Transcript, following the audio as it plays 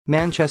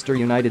Manchester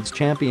United's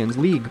Champions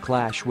League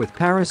clash with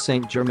Paris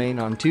Saint-Germain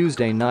on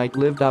Tuesday night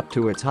lived up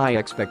to its high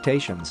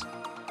expectations.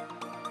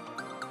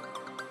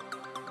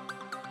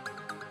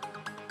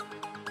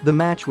 The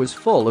match was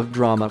full of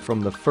drama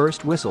from the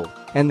first whistle,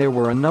 and there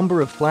were a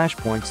number of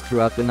flashpoints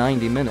throughout the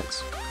 90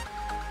 minutes.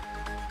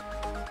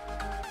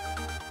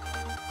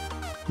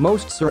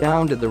 Most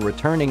surrounded the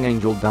returning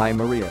Angel Di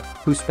Maria,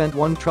 who spent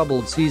one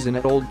troubled season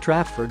at Old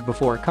Trafford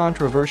before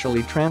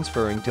controversially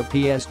transferring to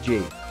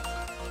PSG.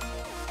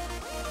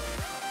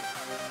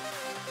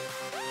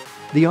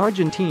 The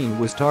Argentine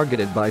was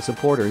targeted by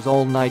supporters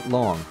all night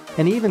long,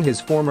 and even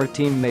his former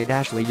teammate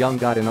Ashley Young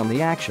got in on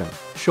the action,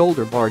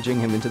 shoulder barging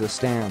him into the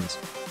stands.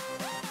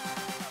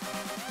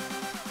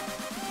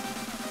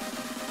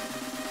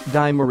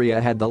 Di Maria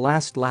had the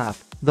last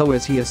laugh, though,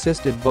 as he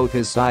assisted both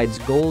his side's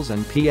goals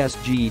and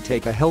PSG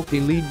take a healthy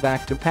lead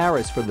back to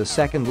Paris for the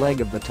second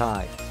leg of the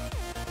tie.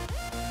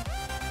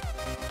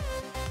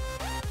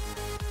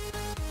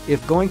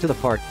 If going to the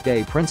Parc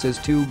des Princes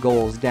 2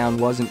 goals down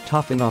wasn't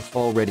tough enough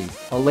already,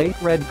 a late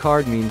red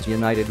card means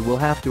United will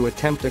have to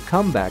attempt a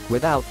comeback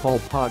without Paul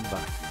Pogba.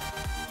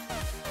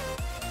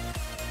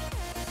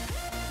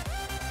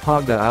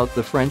 Pogba out,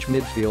 the French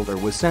midfielder,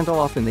 was sent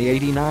off in the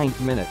 89th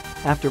minute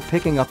after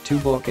picking up 2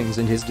 bookings,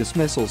 and his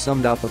dismissal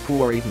summed up a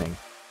poor evening.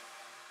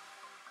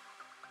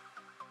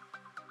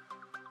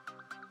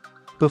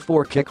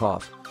 Before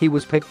kickoff, he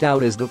was picked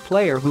out as the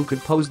player who could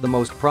pose the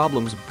most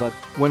problems, but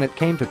when it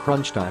came to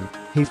crunch time,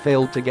 he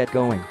failed to get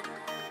going.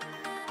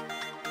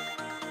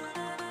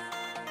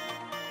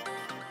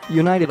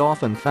 United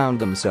often found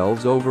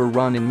themselves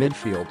overrun in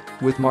midfield,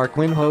 with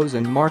Marquinhos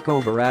and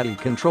Marco Verratti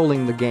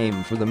controlling the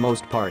game for the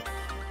most part.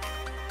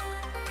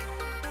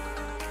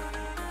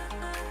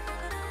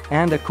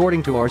 And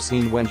according to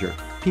Arsene Wenger,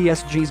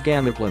 PSG's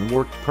gameplan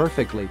worked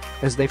perfectly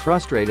as they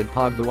frustrated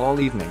Pogba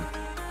all evening.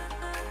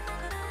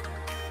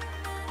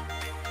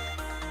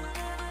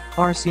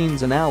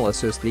 Arsene's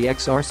analysis: the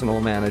ex-Arsenal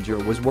manager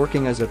was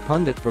working as a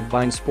pundit for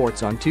beIN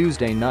Sports on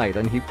Tuesday night,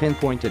 and he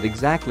pinpointed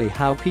exactly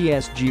how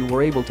PSG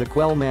were able to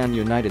quell Man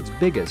United's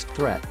biggest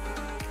threat.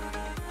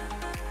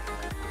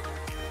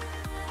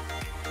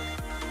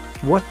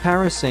 What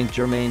Paris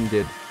Saint-Germain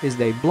did is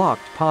they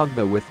blocked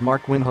Pogba with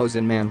Marquinhos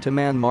in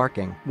man-to-man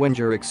marking,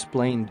 Wenger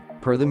explained,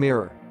 per the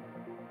Mirror.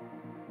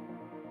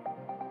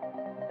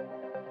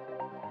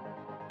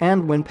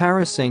 And when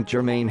Paris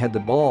Saint-Germain had the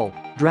ball,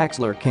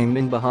 Draxler came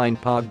in behind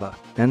Pogba,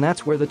 and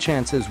that's where the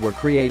chances were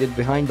created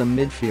behind the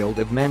midfield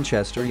of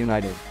Manchester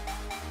United.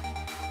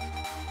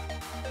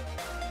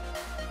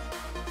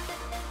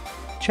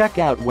 Check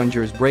out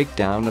Wenger's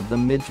breakdown of the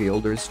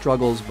midfielders'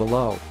 struggles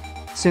below.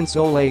 Since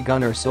Ole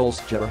Gunnar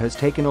Solskjaer has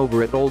taken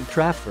over at Old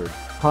Trafford,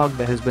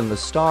 Pogba has been the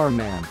star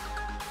man.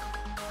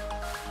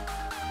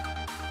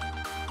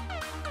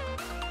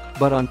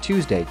 But on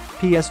Tuesday,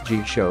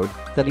 PSG showed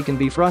that he can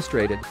be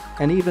frustrated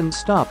and even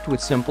stopped with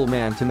simple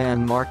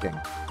man-to-man marking.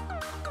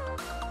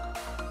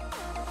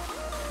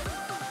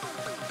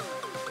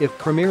 If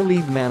Premier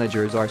League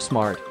managers are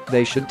smart,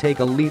 they should take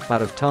a leaf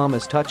out of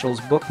Thomas Tuchel's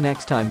book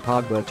next time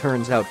Pogba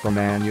turns out for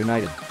Man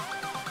United.